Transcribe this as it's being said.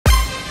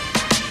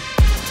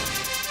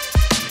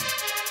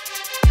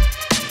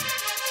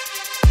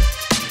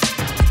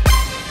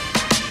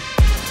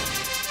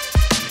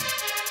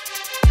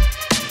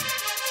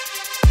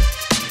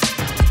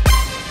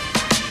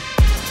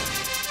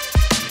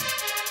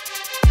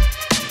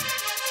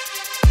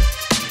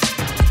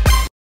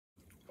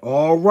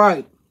All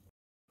right.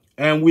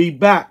 And we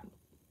back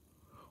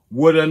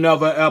with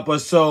another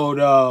episode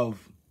of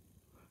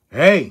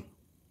Hey,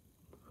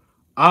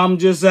 I'm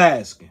Just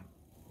Asking.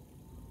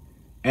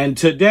 And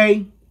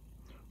today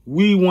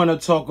we want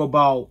to talk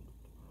about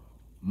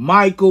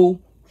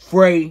Michael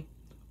Fray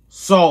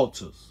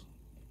Salters,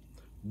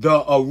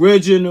 the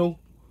original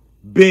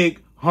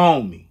big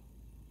homie.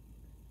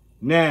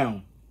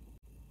 Now,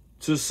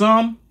 to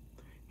some,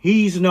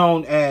 he's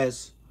known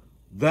as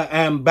the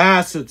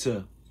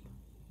ambassador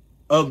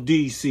of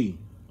DC.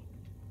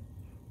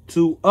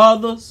 To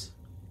others,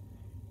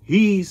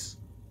 he's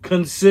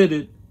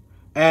considered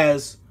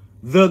as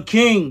the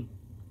king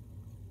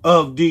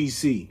of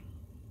DC.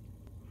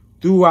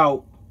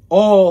 Throughout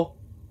all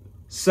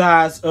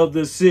sides of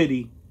the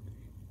city,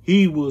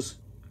 he was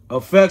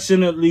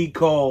affectionately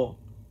called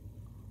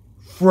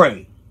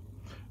Fray.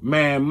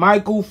 Man,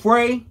 Michael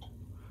Fray,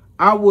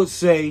 I would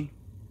say,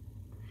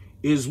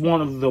 is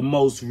one of the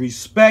most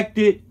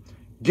respected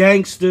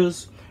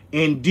gangsters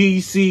in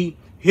DC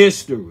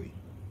history.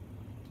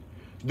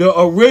 The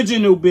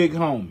original big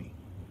homie.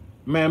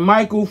 Man,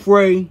 Michael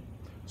Fray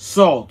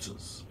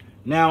Salters.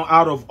 Now,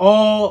 out of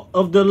all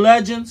of the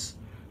legends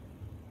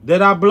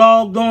that I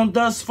blogged on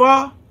thus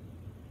far,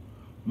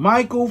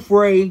 Michael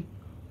Fray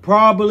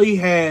probably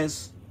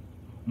has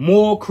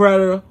more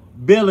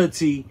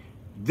credibility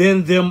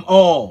than them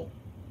all.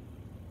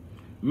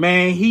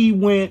 Man, he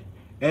went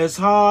as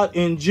hard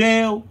in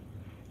jail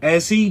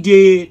as he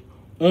did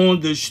on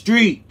the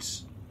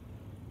streets.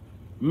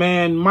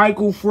 Man,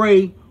 Michael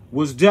Fray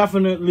was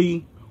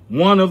definitely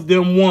one of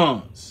them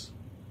ones.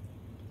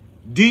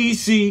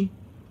 DC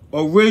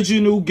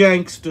original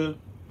gangster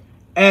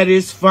at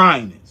its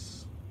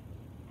finest.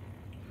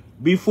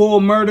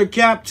 Before Murder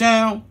Cap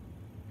Town,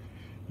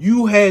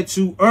 you had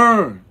to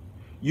earn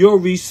your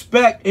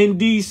respect in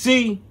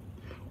DC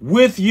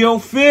with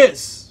your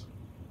fists.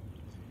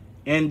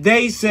 And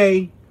they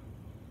say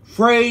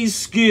Fray's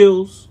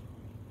skills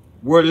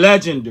were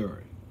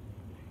legendary.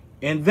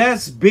 And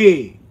that's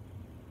big.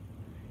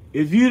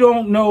 If you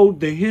don't know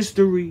the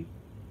history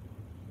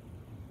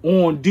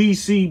on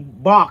DC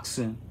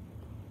boxing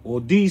or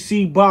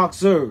DC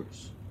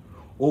boxers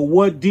or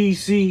what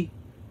DC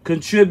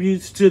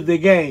contributes to the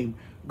game,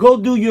 go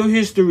do your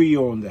history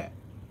on that.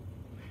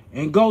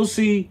 And go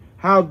see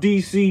how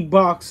DC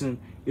boxing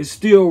is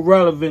still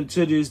relevant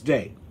to this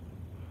day.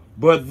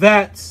 But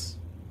that's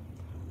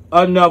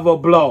another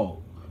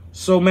blog.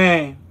 So,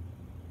 man,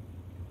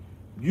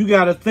 you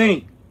got to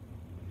think,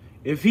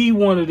 if he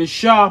one of the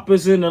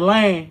sharpest in the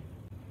land,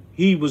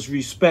 he was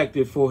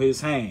respected for his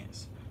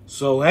hands.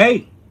 So,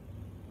 hey,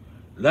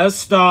 let's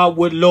start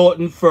with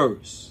Lawton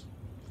first.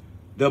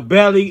 The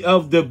belly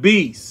of the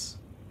beast.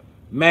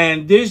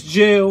 Man, this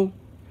jail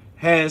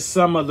has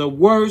some of the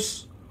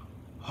worst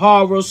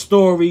horror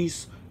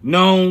stories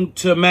known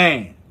to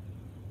man.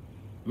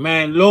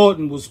 Man,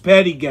 Lawton was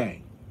petty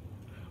gang.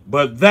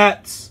 But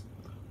that's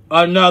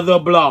another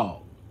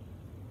blog.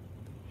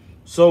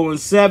 So in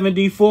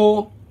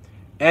 74,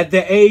 at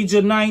the age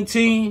of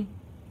 19,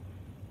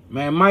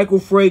 man, Michael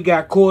Fray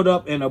got caught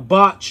up in a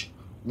botch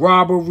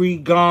robbery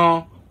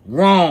gone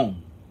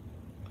wrong.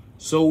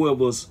 So it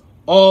was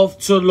off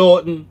to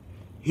Lawton.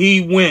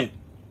 He went.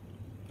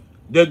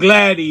 The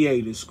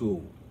Gladiator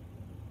School.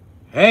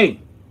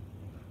 Hey,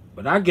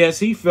 but I guess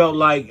he felt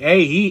like,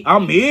 hey,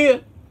 I'm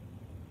here.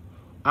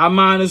 I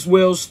might as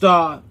well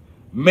start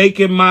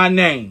making my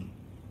name.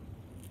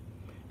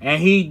 And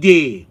he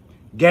did,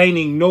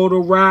 gaining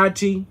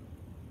notoriety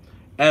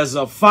as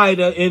a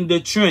fighter in the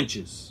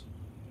trenches.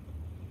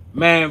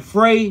 Man,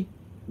 Fray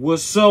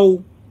was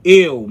so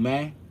ill,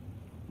 man.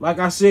 Like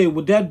I said,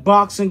 with that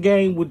boxing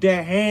game, with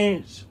that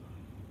hands,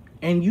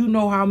 and you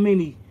know how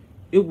many,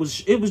 it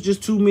was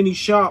just too many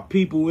sharp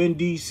people in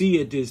DC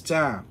at this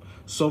time.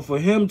 So for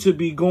him to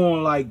be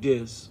going like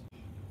this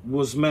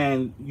was,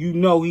 man, you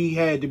know he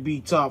had to be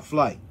top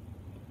flight.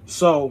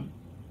 So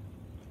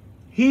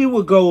he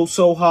would go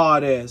so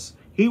hard as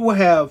he would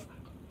have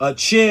a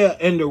chair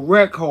in the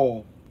rec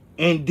hall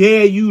and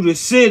dare you to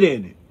sit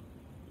in it.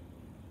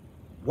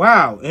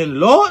 Wow. In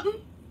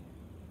Lawton?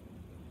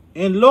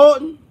 In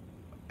Lawton?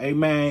 Hey,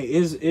 man,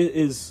 it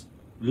is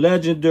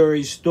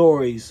legendary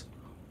stories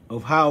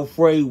of how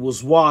Fray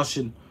was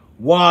washing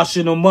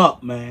them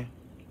up, man.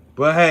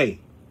 But hey,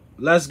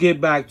 let's get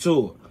back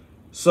to it.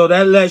 So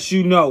that lets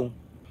you know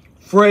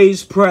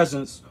Fray's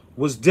presence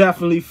was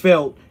definitely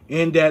felt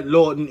in that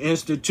Lawton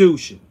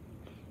institution.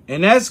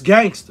 And that's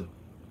gangster.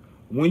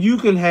 When you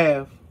can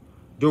have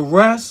the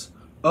rest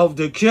of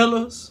the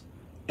killers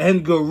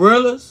and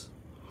gorillas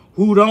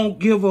who don't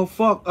give a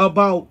fuck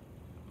about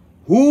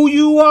who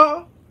you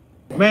are,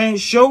 man,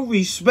 show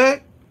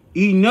respect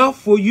enough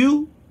for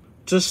you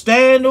to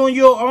stand on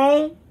your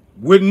own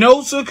with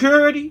no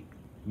security,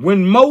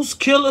 when most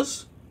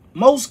killers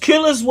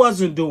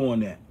wasn't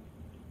doing that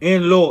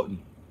in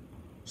Lawton.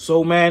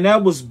 So, man,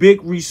 that was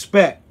big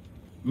respect.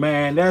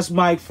 Man, that's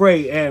Mike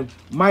Fray, and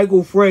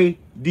Michael Fray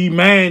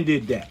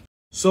demanded that.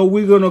 So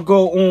we're going to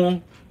go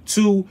on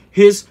to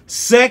his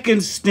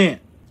second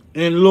stint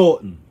in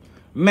Lawton.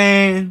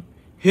 Man,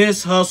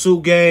 his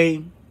hustle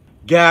game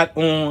got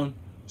on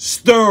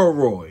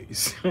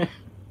steroids.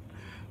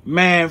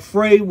 Man,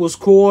 Fray was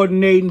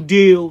coordinating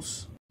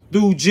deals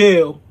through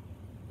jail,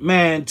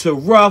 man, to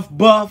Rough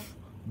Buff,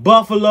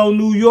 Buffalo,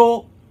 New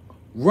York,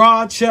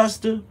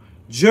 Rochester,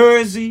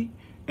 Jersey,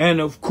 and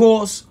of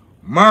course,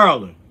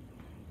 Maryland.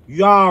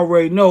 Y'all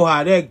already know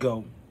how that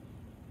go.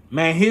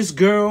 Man, his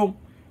girl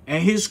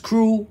and his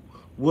crew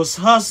was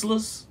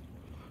hustlers,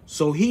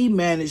 so he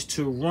managed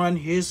to run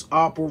his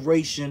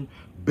operation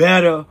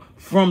better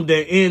from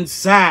the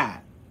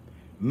inside,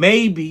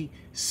 maybe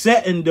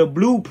setting the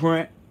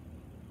blueprint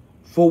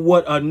for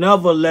what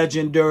another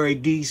legendary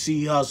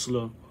DC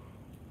hustler,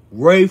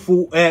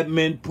 Rayful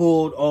Edmond,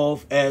 pulled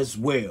off as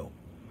well.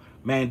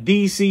 Man,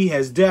 DC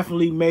has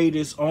definitely made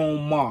its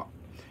own mark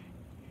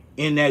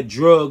in that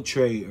drug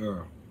trade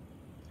era.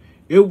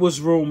 It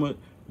was rumored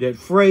that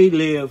Fray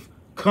lived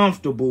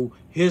comfortable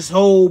his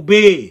whole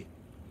bed.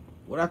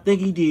 What I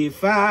think he did,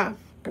 5?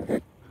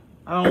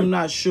 I'm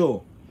not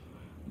sure.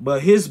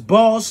 But his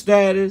boss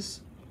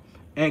status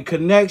and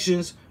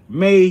connections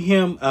made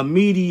him a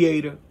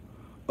mediator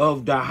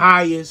of the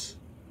highest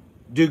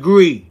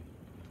degree.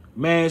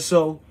 Man,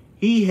 so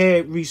he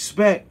had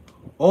respect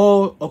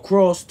all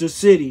across the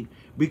city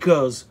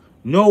because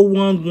no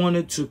one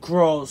wanted to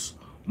cross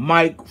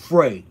Mike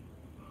Fray.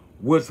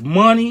 With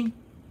money,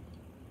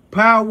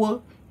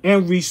 power,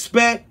 and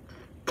respect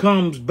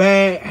comes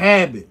bad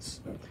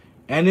habits.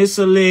 And it's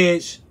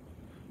alleged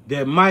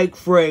that Mike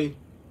Fray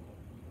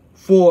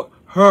fought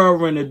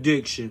heroin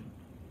addiction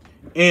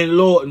in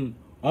Lawton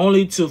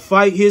only to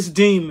fight his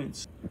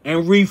demons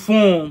and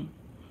reform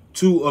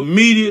to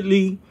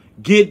immediately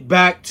get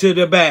back to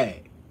the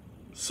bag.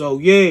 So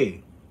yeah,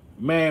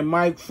 man,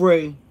 Mike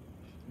Fray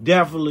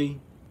definitely,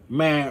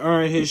 man,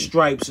 earned his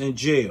stripes in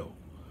jail.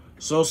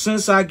 So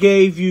since I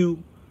gave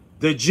you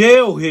the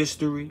jail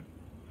history,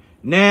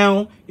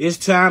 now it's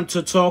time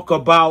to talk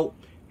about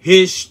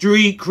his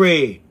street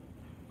cred.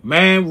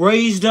 Man,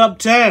 raised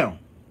uptown.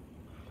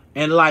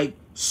 And like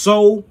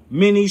so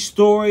many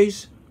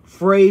stories,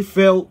 Fray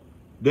felt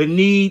the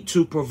need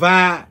to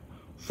provide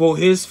for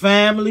his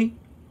family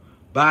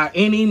by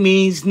any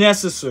means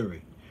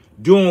necessary,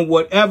 doing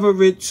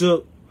whatever it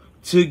took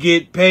to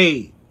get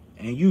paid.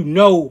 And you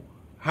know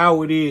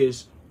how it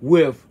is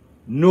with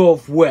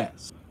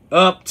Northwest,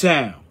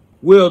 uptown.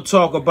 We'll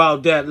talk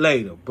about that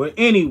later. But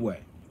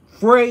anyway,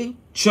 Fray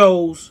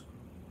chose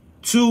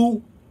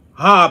 2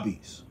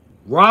 hobbies,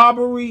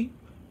 robbery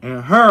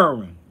and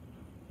heroin,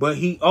 but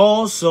he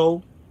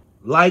also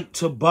liked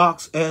to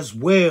box as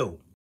well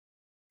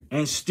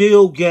and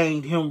still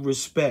gained him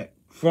respect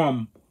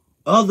from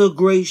other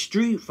great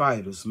street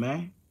fighters,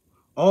 man.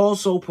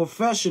 Also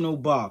professional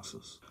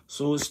boxers.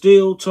 So it's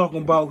still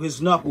talking about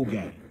his knuckle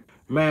game.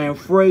 Man,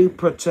 Fray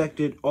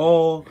protected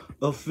all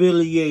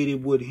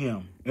affiliated with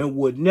him and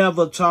would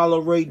never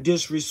tolerate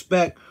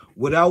disrespect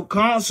without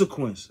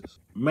consequences.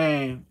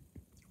 Man,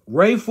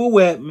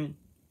 Rayful Edmond,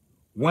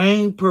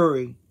 Wayne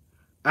Perry,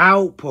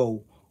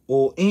 Alpo,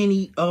 or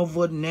any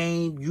other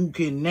name you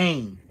can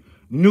name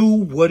knew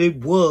what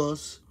it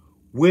was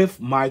with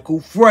Michael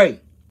Fray.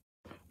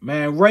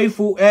 Man,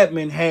 Rayful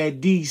Edmond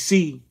had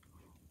DC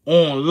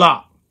on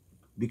lock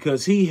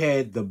because he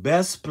had the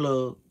best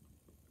plug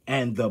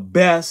and the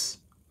best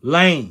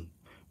lane.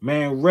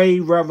 Man, Ray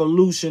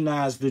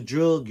revolutionized the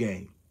drug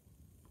game.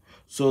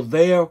 So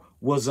there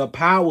was a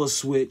power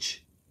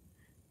switch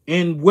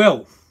in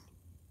wealth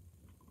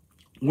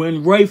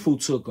when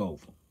Rayful took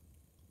over.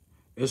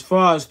 As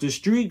far as the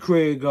street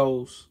cred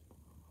goes,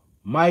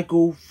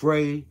 Michael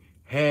Fray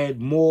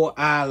had more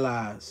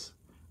allies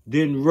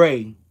than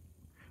Ray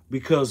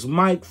because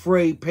Mike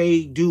Fray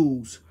paid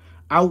dues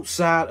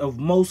outside of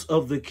most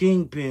of the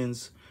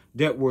kingpins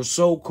that were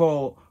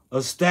so-called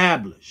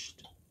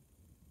established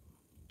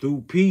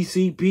through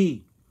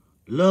PCP,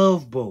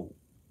 Love Boat.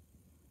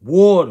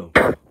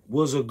 Water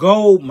was a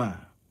gold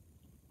mine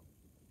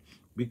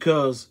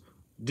because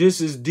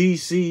this is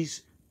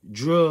DC's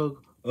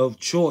drug of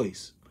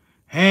choice.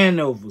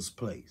 Hanover's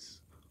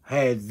place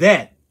had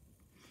that.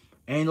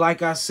 And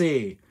like I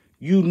said,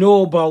 you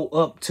know about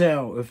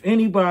uptown. If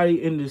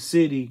anybody in the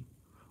city,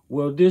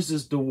 well, this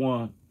is the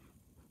one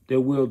that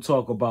we'll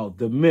talk about,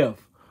 the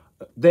myth.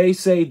 They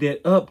say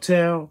that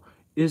uptown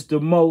is the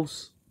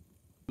most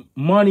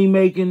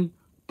money-making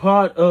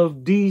part of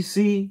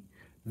DC.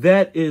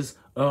 That is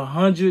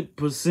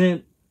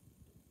 100%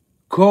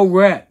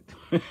 correct.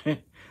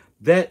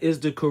 That is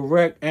the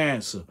correct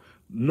answer.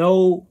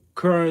 No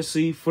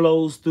currency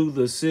flows through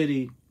the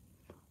city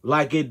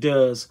like it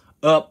does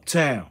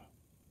uptown.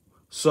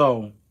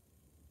 So,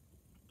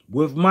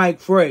 with Mike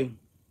Fray,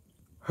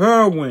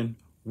 heroin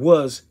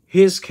was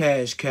his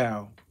cash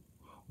cow.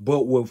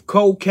 But with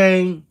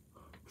cocaine,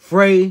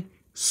 Fray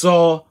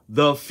saw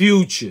the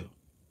future.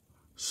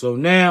 So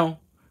now,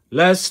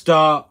 let's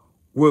start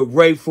with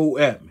Rayful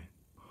Edmond.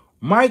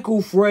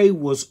 Michael Fray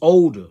was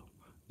older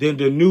than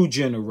the new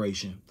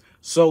generation,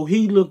 so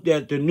he looked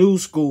at the new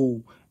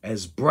school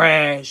as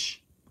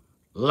brash,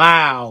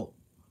 loud,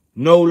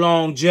 no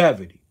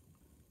longevity.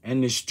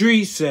 And the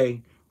streets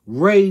say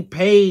Ray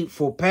paid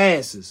for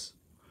passes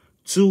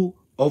to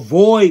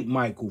avoid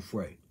Michael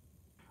Fray.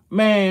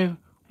 Man,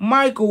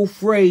 Michael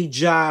Fray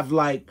jived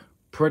like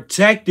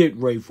protected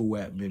Rayful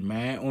Edmond,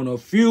 man, on a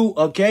few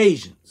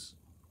occasions.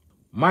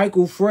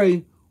 Michael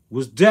Fray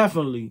was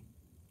definitely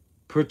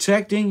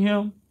protecting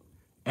him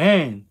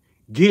and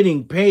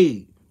getting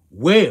paid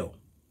well.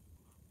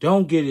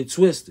 Don't get it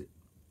twisted.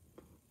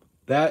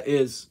 That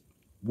is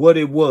what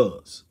it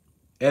was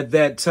at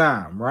that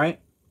time, right?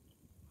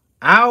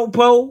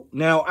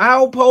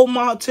 Alpo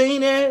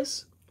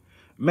Martinez,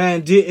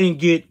 man, didn't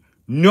get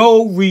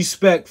no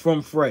respect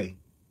from Fray.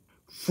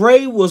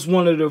 Fray was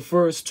one of the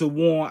first to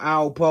warn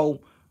Alpo,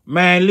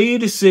 man,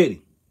 leave the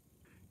city,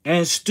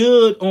 and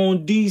stood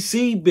on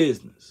D.C.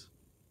 business.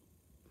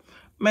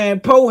 Man,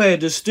 Poe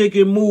had to stick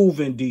and move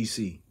in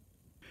D.C.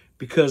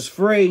 because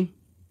Fray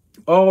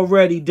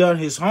already done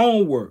his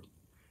homework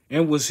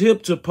and was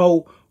hip to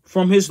Poe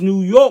from his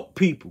New York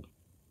people,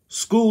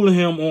 schooling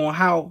him on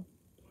how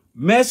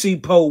messy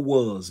Poe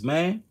was,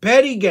 man.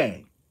 Petty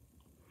gang.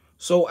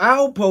 So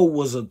Alpo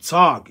was a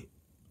target.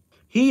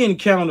 He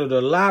encountered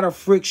a lot of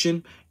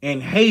friction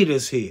and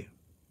haters here.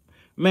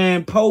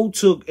 Man, Poe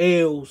took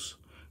L's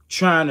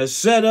trying to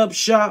set up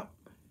shop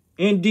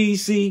in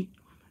D.C.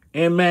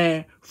 And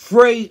man,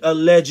 Fray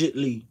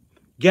allegedly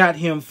got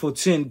him for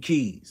 10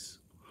 keys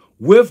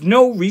with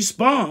no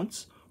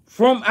response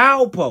from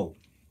Alpo.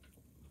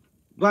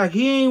 Like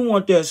he ain't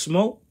want that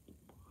smoke.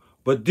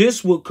 But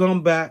this would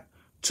come back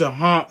to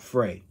haunt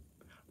Fray.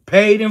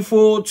 Paid in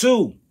full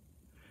too.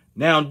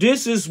 Now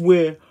this is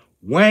where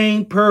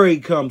Wayne Perry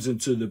comes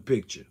into the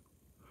picture.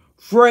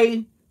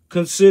 Fray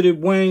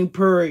considered Wayne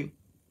Perry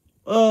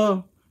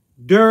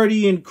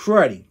dirty and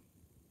cruddy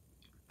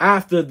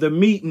after the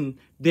meeting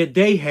that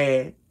they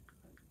had,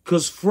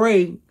 because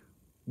Fray,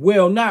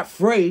 well, not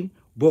Fray,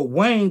 but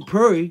Wayne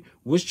Perry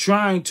was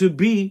trying to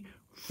be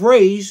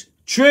Fray's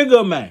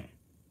trigger man.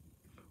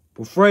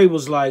 But Fray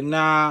was like,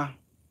 nah,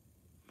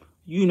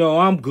 you know,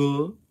 I'm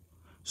good.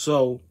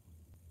 So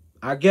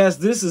I guess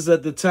this is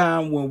at the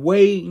time when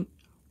Wade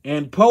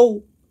and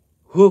Poe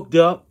hooked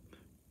up.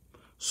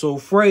 So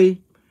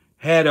Fray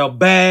had a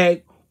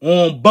bag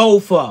on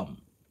both of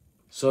them.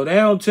 So they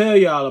don't tell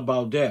y'all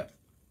about that.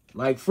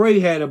 Like Fray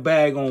had a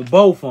bag on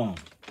both of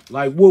them.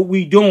 Like what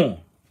we doing?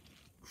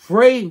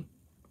 Fray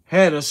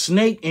had a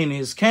snake in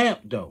his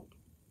camp though.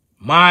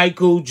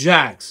 Michael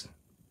Jackson.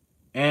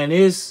 And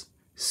it's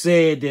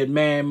said that,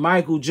 man,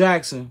 Michael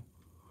Jackson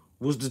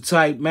was the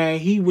type, man,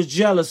 he was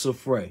jealous of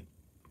Fray.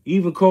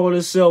 Even called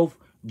himself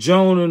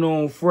joning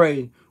on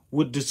Fray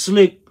with the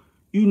slick,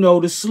 you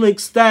know, the slick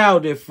style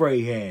that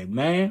Fray had,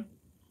 man.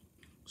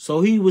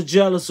 So he was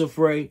jealous of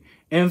Fray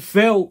and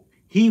felt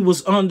he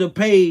was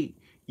underpaid.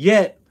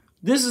 Yet,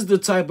 this is the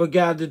type of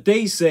guy that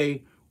they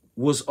say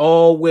was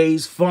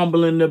always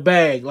fumbling the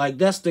bag. Like,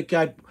 that's the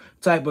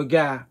type of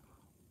guy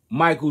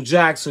Michael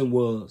Jackson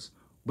was.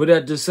 But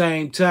at the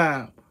same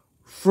time,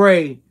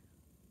 Fray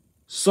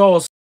saw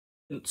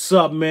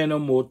something in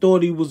him or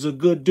thought he was a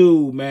good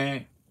dude,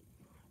 man,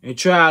 and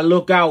try to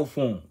look out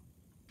for him.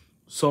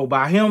 So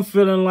by him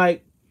feeling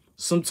like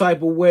some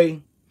type of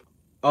way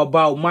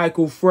about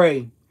Michael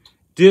Fray,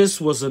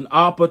 this was an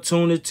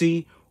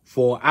opportunity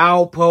for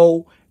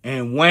Alpo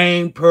and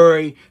Wayne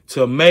Perry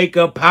to make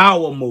a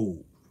power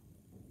move.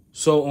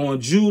 So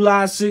on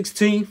July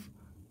 16th,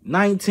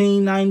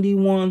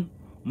 1991,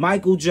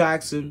 Michael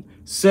Jackson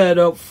set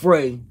up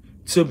Fray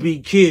to be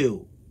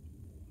killed.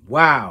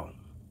 Wow.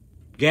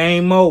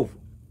 Game over.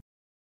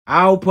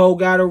 Alpo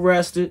got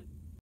arrested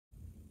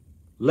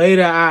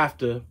later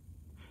after,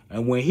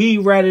 and when he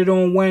ratted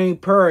on Wayne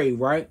Perry,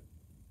 right,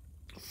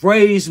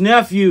 Fray's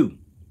nephew,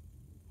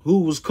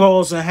 who was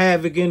causing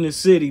havoc in the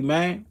city,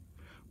 man,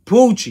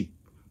 Poochie,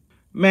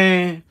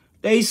 man,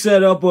 they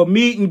set up a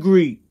meet and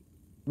greet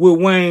with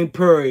Wayne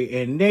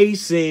Perry, and they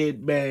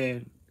said,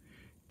 man,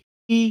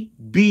 he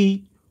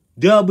beat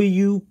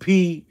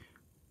WP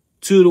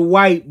to the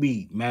white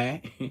meat,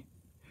 man.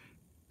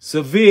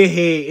 Severe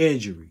head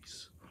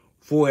injuries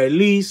for at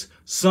least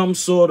some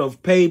sort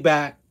of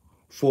payback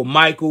for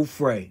Michael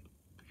Fray.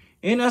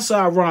 And that's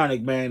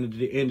ironic, man, at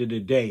the end of the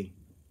day,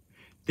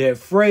 that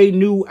Fray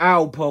knew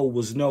Alpo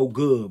was no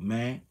good,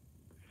 man,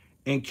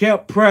 and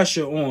kept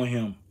pressure on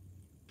him.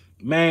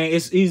 Man,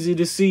 it's easy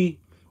to see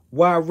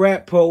why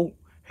Ratpo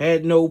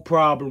had no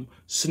problem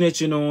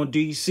snitching on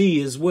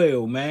DC as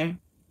well, man,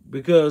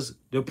 because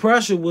the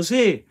pressure was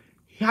here.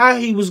 How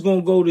he was going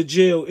to go to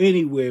jail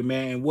anywhere,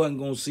 man, and wasn't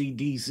going to see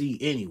DC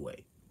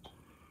anyway.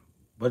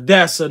 But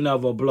that's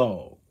another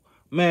blog.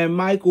 Man,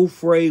 Michael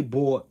Fray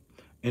brought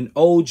an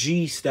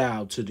OG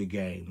style to the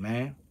game,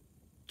 man.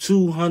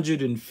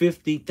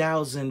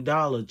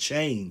 $250,000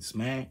 chains,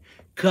 man.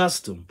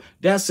 Custom.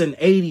 That's an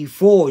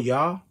 84,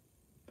 y'all.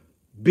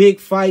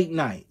 Big fight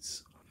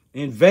nights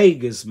in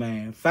Vegas,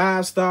 man.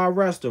 5-star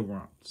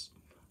restaurants.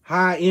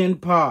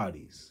 High-end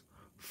parties.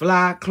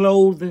 Fly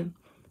clothing.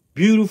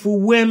 Beautiful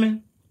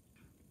women.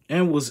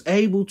 And was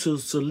able to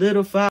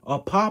solidify a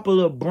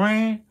popular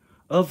brand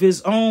of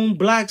his own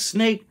Black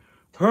Snake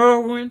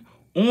heroin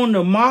on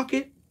the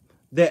market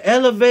that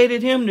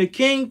elevated him to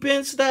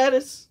kingpin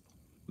status,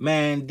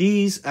 man,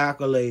 these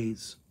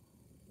accolades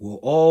will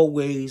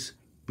always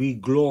be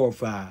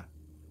glorified.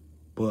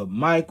 But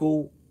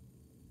Michael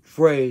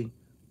Fray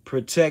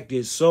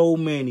protected so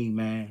many,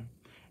 man,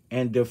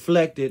 and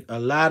deflected a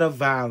lot of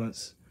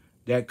violence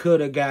that could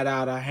have got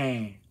out of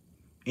hand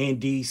in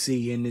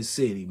D.C., in the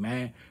city,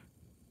 man.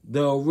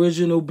 The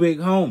original big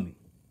homie.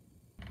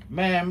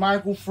 Man,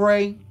 Michael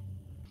Fray,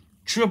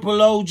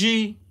 Triple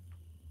OG,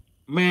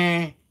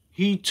 man,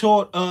 he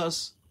taught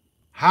us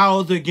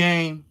how the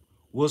game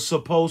was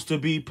supposed to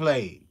be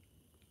played.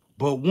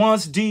 But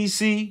once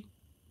D.C.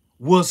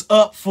 was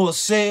up for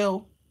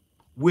sale,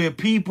 where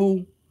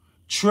people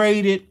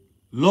traded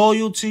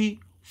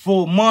loyalty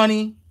for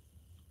money,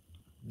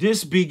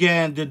 this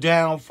began the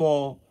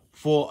downfall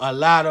for a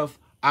lot of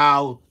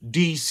our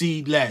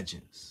DC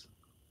legends.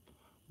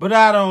 But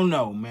I don't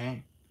know,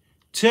 man.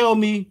 Tell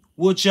me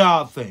what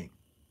y'all think.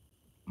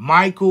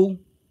 Michael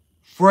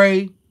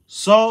Fray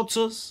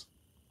Salters,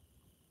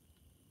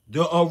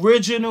 the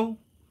original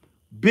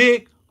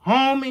big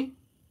homie?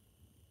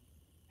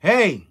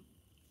 Hey,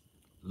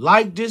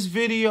 like this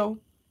video,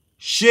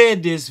 share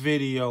this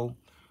video,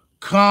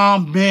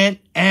 comment,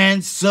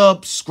 and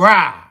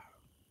subscribe.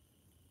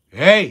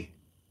 Hey,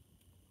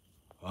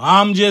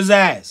 I'm just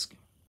asking.